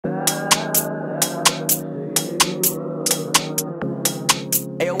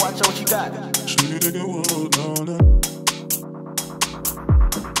that.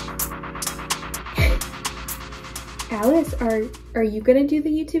 Alice, are you gonna do the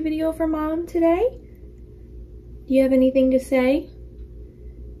YouTube video for Mom today? Do you have anything to say?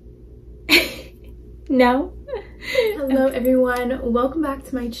 No? Hello everyone, welcome back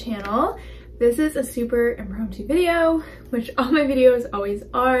to my channel. This is a super impromptu video, which all my videos always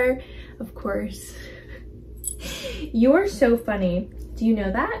are, of course. You're so funny. Do you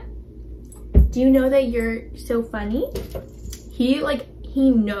know that? Do you know that you're so funny? He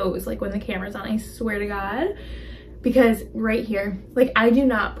knows like when the camera's on, I swear to God. Because right here, like I do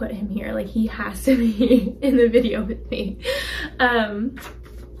not put him here, like he has to be in the video with me.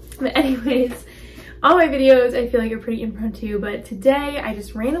 But anyways, all my videos I feel like are pretty impromptu, but today I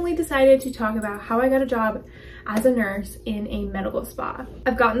just randomly decided to talk about how I got a job as a nurse in a medical spa.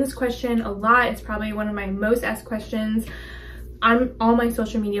 I've gotten this question a lot. It's probably one of my most asked questions on all my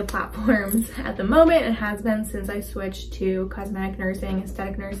social media platforms at the moment, and has been since I switched to cosmetic nursing,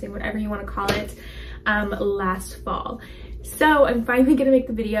 aesthetic nursing, whatever you want to call it, last fall. So I'm finally gonna make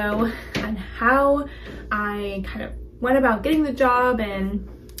the video on how I kind of went about getting the job and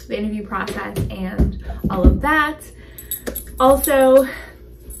the interview process and all of that. Also,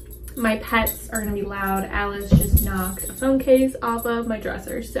 my pets are gonna be loud. Alice just knocked a phone case off of my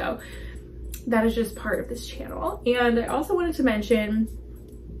dresser, so that is just part of this channel. And I also wanted to mention,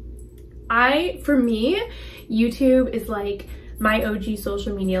 for me, YouTube is like my OG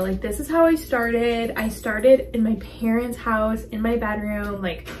social media. Like this is how I started. I started in my parents' house, in my bedroom,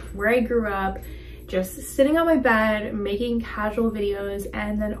 like where I grew up, just sitting on my bed, making casual videos.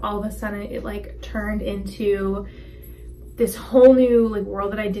 And then all of a sudden it like turned into this whole new like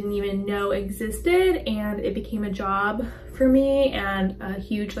world that I didn't even know existed. And it became a job for me and a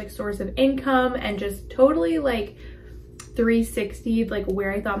huge like source of income, and just totally like 360 like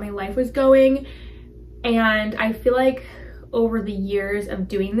where I thought my life was going. And I feel like over the years of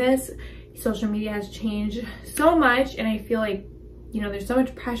doing this, social media has changed so much, and I feel like, you know, there's so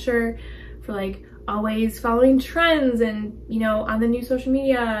much pressure for like always following trends and, you know, on the new social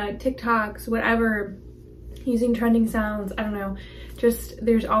media, TikToks, whatever, using trending sounds, I don't know, just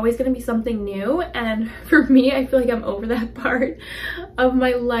there's always going to be something new. And for me, I feel like I'm over that part of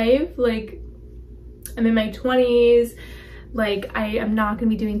my life. Like I'm in my 20s, like I am not going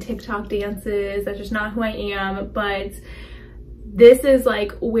to be doing TikTok dances. That's just not who I am. But this is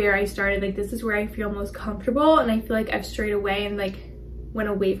like where I started. Like this is where I feel most comfortable, and I feel like I've strayed away and like went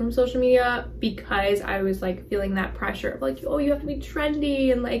away from social media because I was like feeling that pressure of like, oh, you have to be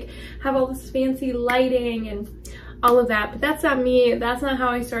trendy and like have all this fancy lighting and all of that. But that's not me. That's not how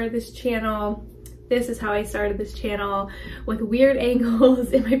I started this channel. This is how I started this channel, with weird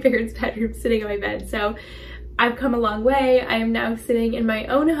angles in my parents' bedroom, sitting on my bed. So I've come a long way. I am now sitting in my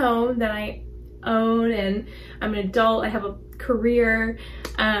own home that I own, and I'm an adult. I have a career,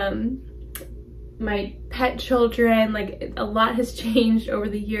 my pet children, like a lot has changed over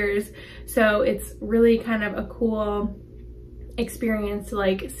the years. So it's really kind of a cool experience to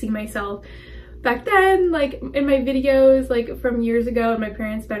like see myself back then, like in my videos, like from years ago in my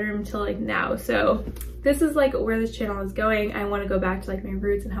parents' bedroom till like now. So this is like where this channel is going. I want to go back to like my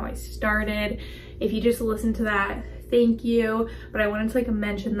roots and how I started. If you just listened to that, thank you. But I wanted to like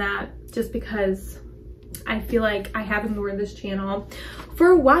mention that just because I feel like I have ignored this channel for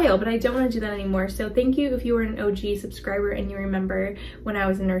a while, but I don't want to do that anymore. So thank you if you were an OG subscriber and you remember when I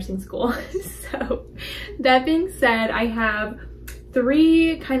was in nursing school. So that being said, I have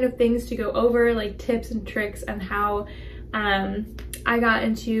 3 kind of things to go over, like tips and tricks on how I got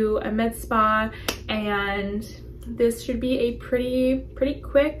into a med spa, and this should be a pretty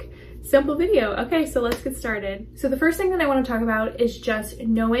quick, simple video. Okay, so let's get started. So the first thing that I want to talk about is just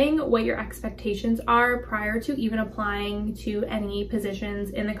knowing what your expectations are prior to even applying to any positions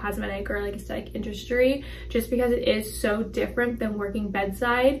in the cosmetic or like aesthetic industry. Just because it is so different than working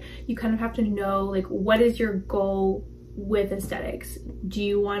bedside, you kind of have to know like what is your goal with aesthetics. Do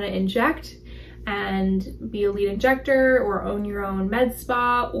you want to inject and be a lead injector or own your own med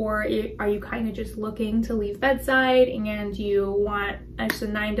spa, or are you kind of just looking to leave bedside and you want just a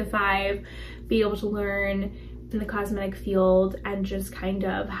 9-to-5, be able to learn in the cosmetic field and just kind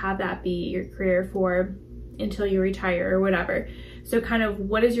of have that be your career for until you retire or whatever. So kind of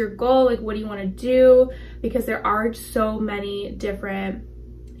what is your goal? Like what do you want to do? Because there are so many different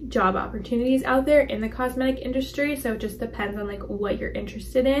job opportunities out there in the cosmetic industry, so it just depends on like what you're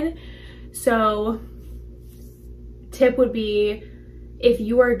interested in. So tip would be, if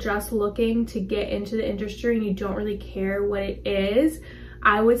you are just looking to get into the industry and you don't really care what it is,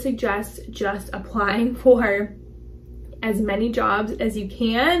 I would suggest just applying for as many jobs as you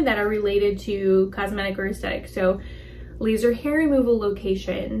can that are related to cosmetic or aesthetic. So laser hair removal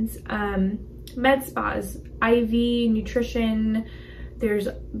locations, med spas, IV, nutrition.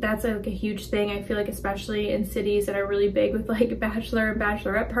 That's like a huge thing. I feel like especially in cities that are really big with like bachelor and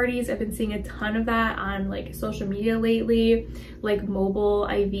bachelorette parties, I've been seeing a ton of that on like social media lately, like mobile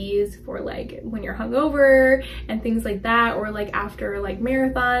IVs for like when you're hungover and things like that, or like after like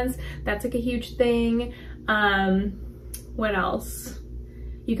marathons. That's like a huge thing. What else?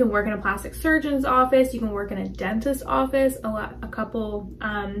 You can work in a plastic surgeon's office, you can work in a dentist's office. A couple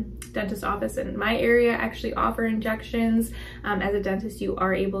dentist office in my area actually offer injections. As a dentist, you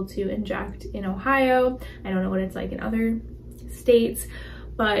are able to inject in Ohio. I don't know what it's like in other states,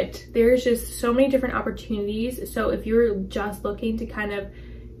 but there's just so many different opportunities. So if you're just looking to kind of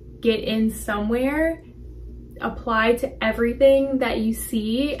get in somewhere, apply to everything that you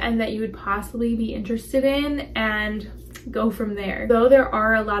see and that you would possibly be interested in and go from there. Though there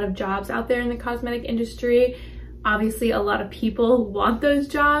are a lot of jobs out there in the cosmetic industry, obviously a lot of people want those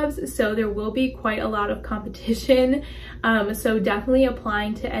jobs, so there will be quite a lot of competition. So definitely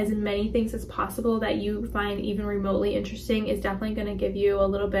applying to as many things as possible that you find even remotely interesting is definitely going to give you a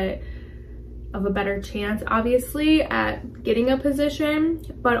little bit of a better chance, obviously, at getting a position,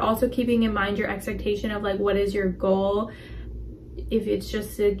 but also keeping in mind your expectation of like, what is your goal? If it's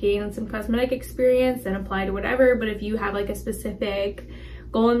just to gain some cosmetic experience, then apply to whatever. But if you have like a specific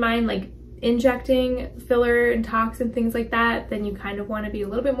goal in mind, like injecting filler and tox and things like that, then you kind of want to be a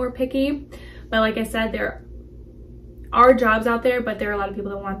little bit more picky. But like I said, there are jobs out there, but there are a lot of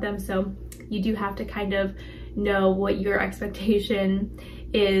people that want them. So you do have to kind of know what your expectation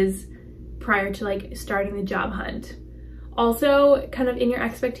is prior to like starting the job hunt. Also, kind of in your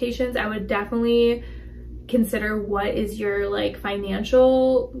expectations, I would definitely consider what is your like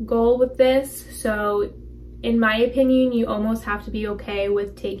financial goal with this. So in my opinion, you almost have to be okay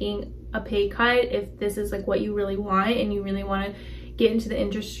with taking a pay cut if this is like what you really want and you really want to get into the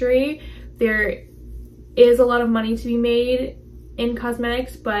industry. There is a lot of money to be made in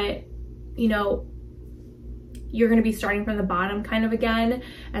cosmetics, but you know, you're going to be starting from the bottom kind of again,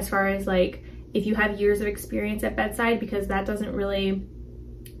 as far as like if you have years of experience at bedside, because that doesn't really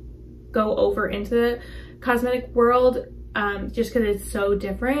go over into the cosmetic world, just because it's so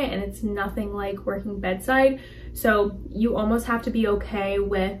different and it's nothing like working bedside. So you almost have to be okay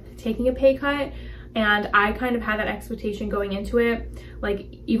with taking a pay cut. And I kind of had that expectation going into it. Like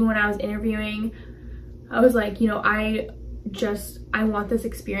even when I was interviewing, I was like, you know, I want this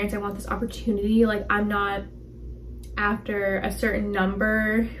experience, I want this opportunity. Like I'm not after a certain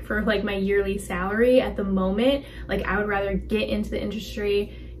number for like my yearly salary at the moment. Like I would rather get into the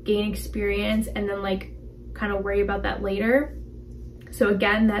industry, gain experience, and then like kind of worry about that later. So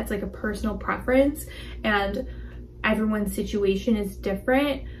again, that's like a personal preference and everyone's situation is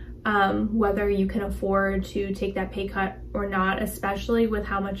different, whether you can afford to take that pay cut or not, especially with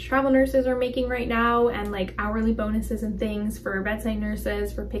how much travel nurses are making right now and like hourly bonuses and things for bedside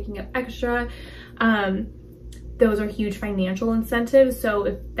nurses for picking up extra. Those are huge financial incentives. So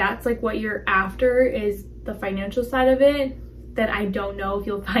if that's like what you're after is the financial side of it, then I don't know if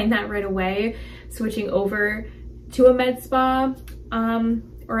you'll find that right away switching over to a med spa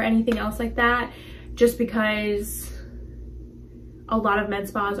or anything else like that, just because a lot of med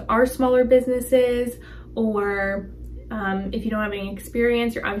spas are smaller businesses, or if you don't have any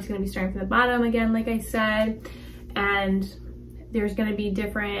experience, you're obviously going to be starting from the bottom again, like I said, and there's going to be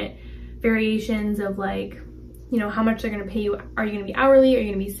different variations of like, you know, how much they're going to pay you. Are you going to be hourly? Are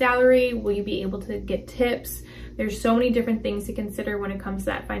you going to be salary? Will you be able to get tips? There's so many different things to consider when it comes to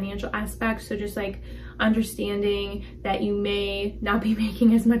that financial aspect. So just like understanding that you may not be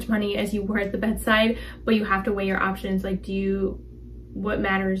making as much money as you were at the bedside, but you have to weigh your options. Like, what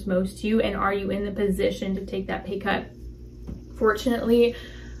matters most to you, and are you in the position to take that pay cut? Fortunately,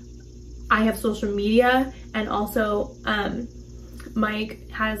 I have social media, and also Mike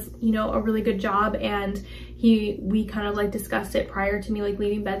has, you know, a really good job, and we kind of like discussed it prior to me like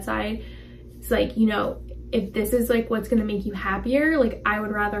leaving bedside. It's like, you know, if this is like what's gonna make you happier, like I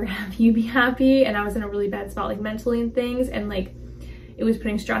would rather have you be happy. And I was in a really bad spot like mentally and things, and like it was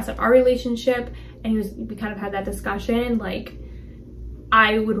putting stress on our relationship, and we kind of had that discussion. Like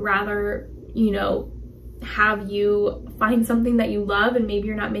I would rather, you know, have you find something that you love, and maybe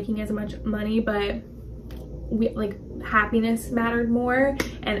you're not making as much money, but happiness mattered more.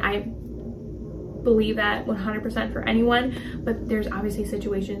 And I believe that 100% for anyone, but there's obviously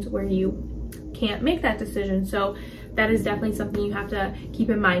situations where you can't make that decision. So that is definitely something you have to keep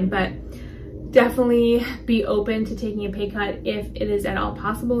in mind, but definitely be open to taking a pay cut if it is at all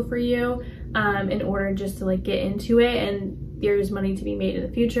possible for you. in order just to like get into it, and there's money to be made in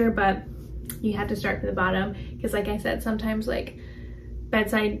the future, but you have to start from the bottom because like I said, sometimes like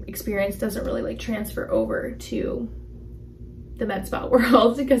bedside experience doesn't really like transfer over to the med spa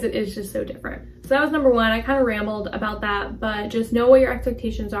world because it is just so different. So that was number one. I kind of rambled about that, but just know what your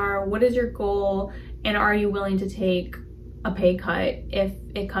expectations are, what is your goal, and are you willing to take a pay cut if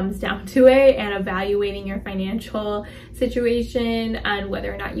it comes down to it, and evaluating your financial situation and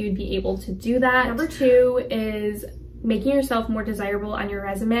whether or not you'd be able to do that. Number two is making yourself more desirable on your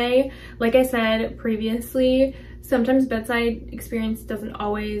resume. Like I said previously, sometimes bedside experience doesn't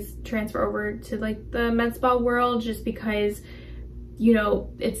always transfer over to like the med spa world just because, you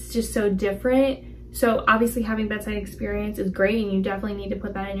know, it's just so different. So obviously having bedside experience is great and you definitely need to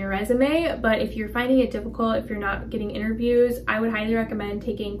put that in your resume, but if you're finding it difficult, if you're not getting interviews, I would highly recommend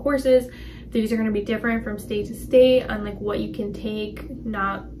taking courses. These are going to be different from state to state on like what you can take,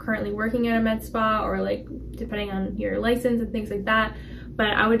 not currently working at a med spa, or like depending on your license and things like that.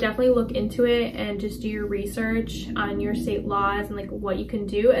 But I would definitely look into it and just do your research on your state laws and like what you can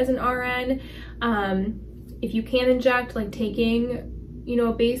do as an RN. If you can inject, like taking, you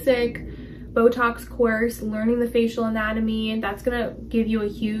know, a basic Botox course, learning the facial anatomy, that's gonna give you a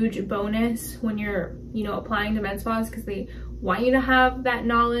huge bonus when you're, you know, applying to med spas, because they want you to have that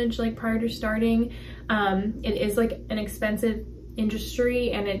knowledge like prior to starting. It is like an expensive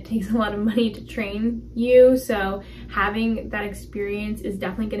industry and it takes a lot of money to train you, so having that experience is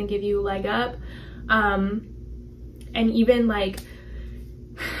definitely going to give you a leg up. And even like,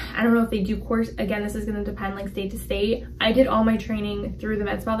 I don't know if they do course, again, this is going to depend like state to state. I did all my training through the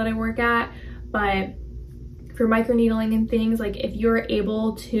med spa that I work at, but for microneedling and things, like if you're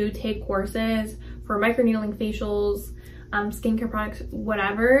able to take courses for microneedling, facials, skincare products,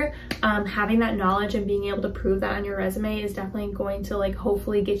 whatever, having that knowledge and being able to prove that on your resume is definitely going to like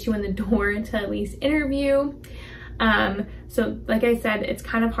hopefully get you in the door to at least interview. So like I said, it's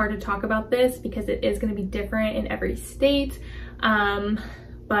kind of hard to talk about this because it is going to be different in every state.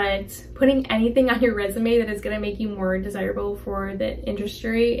 But putting anything on your resume that is going to make you more desirable for the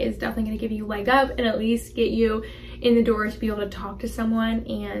industry is definitely going to give you a leg up and at least get you in the door to be able to talk to someone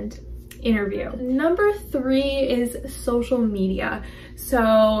and interview. Number three is social media.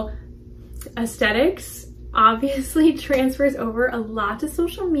 So aesthetics obviously transfers over a lot to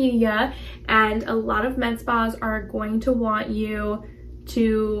social media, and a lot of med spas are going to want you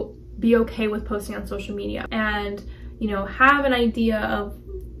to be okay with posting on social media and, you know, have an idea of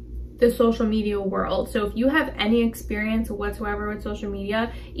the social media world. So if you have any experience whatsoever with social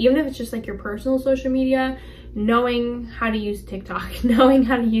media, even if it's just like your personal social media, knowing how to use TikTok, knowing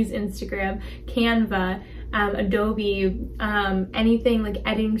how to use Instagram, Canva, Adobe, anything like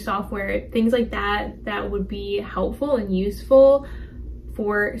editing software, things like that, that would be helpful and useful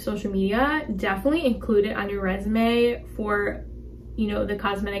for social media, definitely include it on your resume. For, you know, the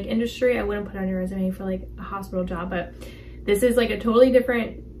cosmetic industry, I wouldn't put it on your resume for like a hospital job, but this is like a totally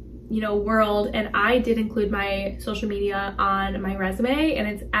different, you know, world, and I did include my social media on my resume, and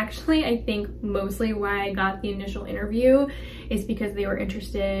it's actually, I think, mostly why I got the initial interview is because they were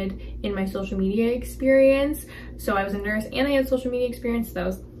interested in my social media experience. So I was a nurse and I had social media experience, so that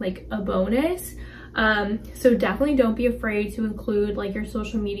was like a bonus. So definitely don't be afraid to include like your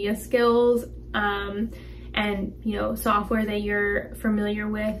social media skills and, you know, software that you're familiar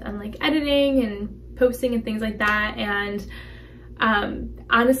with and like editing and posting and things like that. And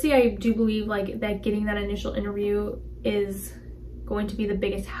honestly, I do believe like that getting that initial interview is going to be the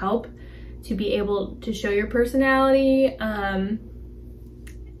biggest help to be able to show your personality and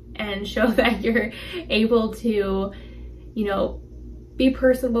show that you're able to, you know, be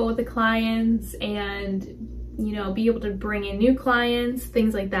personable with the clients and, you know, be able to bring in new clients,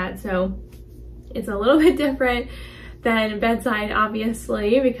 things like that. So it's a little bit different than bedside,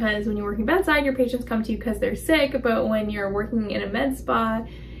 obviously, because when you're working bedside, your patients come to you because they're sick, but when you're working in a med spa,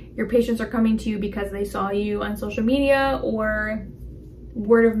 your patients are coming to you because they saw you on social media or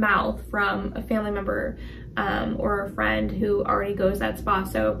word of mouth from a family member or a friend who already goes to that spa.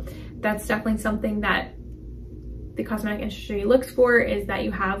 So that's definitely something that the cosmetic industry looks for, is that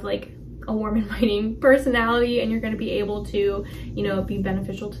you have like a warm, inviting personality and you're going to be able to, you know, be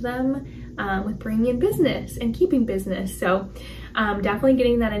beneficial to them with bringing in business and keeping business. So definitely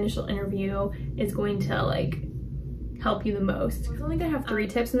getting that initial interview is going to like help you the most. I feel like I have 3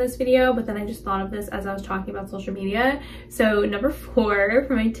 tips in this video, but then I just thought of this as I was talking about social media. So number 4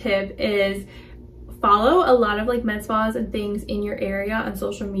 for my tip is follow a lot of like med spas and things in your area on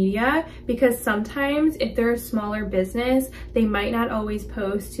social media, because sometimes if they're a smaller business, they might not always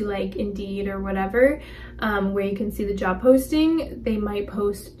post to like Indeed or whatever, where you can see the job posting. They might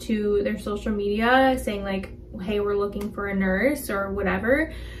post to their social media saying like, hey, we're looking for a nurse or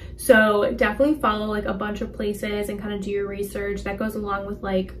whatever. So definitely follow like a bunch of places and kind of do your research. That goes along with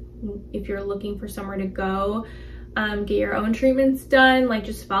like, if you're looking for somewhere to go, get your own treatments done, like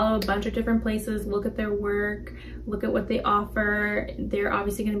just follow a bunch of different places, look at their work, look at what they offer. They're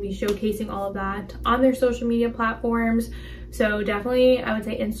obviously going to be showcasing all of that on their social media platforms. So definitely I would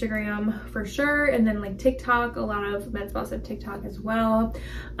say Instagram for sure, and then like TikTok. A lot of med spas have TikTok as well.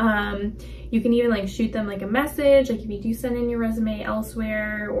 You can even like shoot them like a message, like if you do send in your resume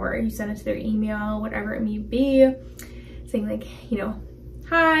elsewhere or you send it to their email, whatever it may be, saying like, you know,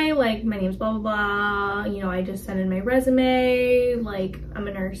 hi, like my name's blah blah blah, you know, I just sent in my resume, like I'm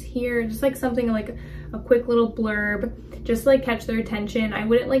a nurse here, just like something like a quick little blurb, just like catch their attention. I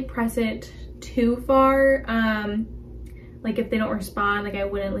wouldn't like press it too far, like if they don't respond, like I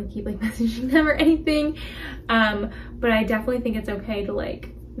wouldn't like keep like messaging them or anything, but I definitely think it's okay to like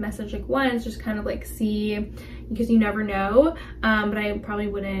message like once, just kind of like see, because you never know. But I probably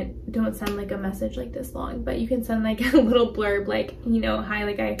don't send like a message like this long, but you can send like a little blurb like, you know, hi,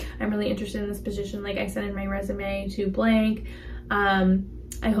 like I'm really interested in this position, like I sent in my resume to blank,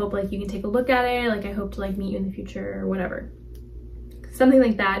 I hope like you can take a look at it, like I hope to like meet you in the future or whatever, something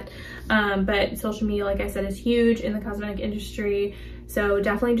like that. But social media, like I said, is huge in the cosmetic industry, so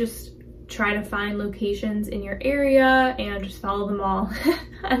definitely just try to find locations in your area and just follow them all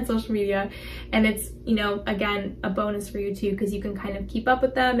on social media. And it's, you know, again, a bonus for you too, because you can kind of keep up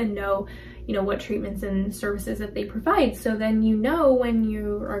with them and know, you know, what treatments and services that they provide. So then, you know, when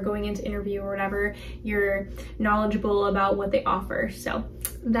you are going into interview or whatever, you're knowledgeable about what they offer. So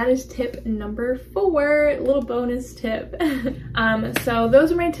that is tip number 4, a little bonus tip. So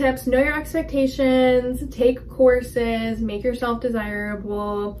those are my tips. Know your expectations, take courses, make yourself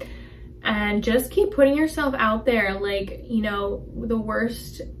desirable, and just keep putting yourself out there. Like, you know, the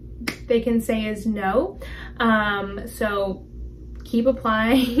worst they can say is no. So keep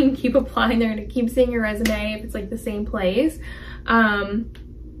applying, keep applying. They're gonna keep seeing your resume if it's like the same place. And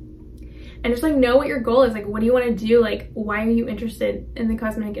just like know what your goal is. Like, what do you want to do? Like, why are you interested in the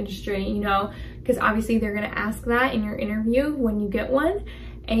cosmetic industry? You know, because obviously they're gonna ask that in your interview when you get one,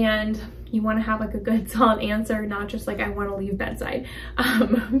 and you want to have like a good solid answer, not just like I want to leave bedside,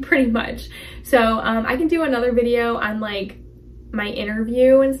 pretty much. So I can do another video on like my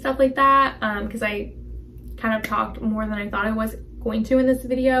interview and stuff like that, because I kind of talked more than I thought I was going to in this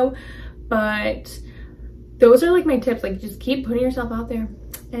video. But those are like my tips. Like, just keep putting yourself out there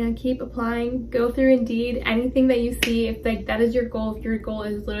and keep applying. Go through Indeed, anything that you see, if like that is your goal, if your goal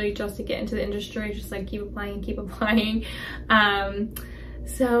is literally just to get into the industry, just like keep applying and keep applying.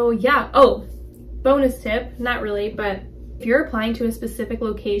 So yeah. Oh, bonus tip, not really, but if you're applying to a specific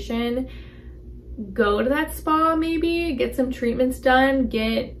location, go to that spa, maybe get some treatments done,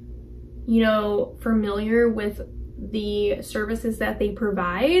 get, you know, familiar with the services that they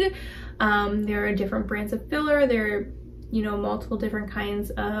provide. There are different brands of filler, there are, you know, multiple different kinds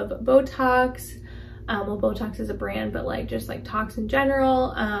of Botox. Well, Botox is a brand, but like just like tox in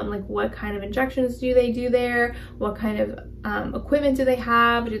general, like what kind of injections do they do there? What kind of equipment do they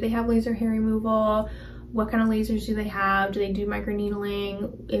have? Do they have laser hair removal? What kind of lasers do they have? Do they do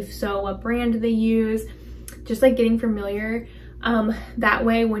microneedling? If so, what brand do they use? Just like getting familiar. That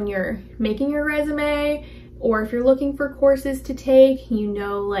way when you're making your resume, or if you're looking for courses to take, you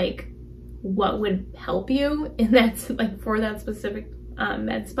know like what would help you in that, like for that specific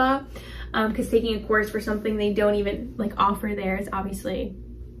med spa. Because taking a course for something they don't even like offer there is obviously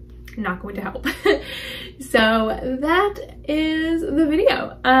not going to help. So that is the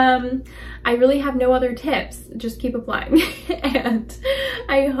video. I really have no other tips, just keep applying. And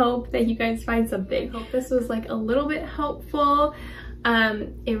I hope that you guys find something. I hope this was like a little bit helpful.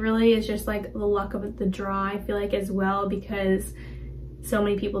 It really is just like the luck of the draw, I feel like, as well, because so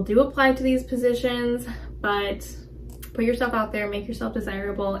many people do apply to these positions. But put yourself out there, make yourself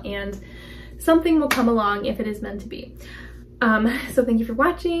desirable, and something will come along if it is meant to be. So thank you for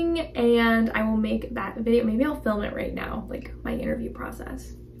watching, and I will make that video. Maybe I'll film it right now, like my interview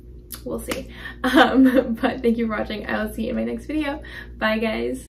process. We'll see. But thank you for watching. I will see you in my next video. Bye, guys.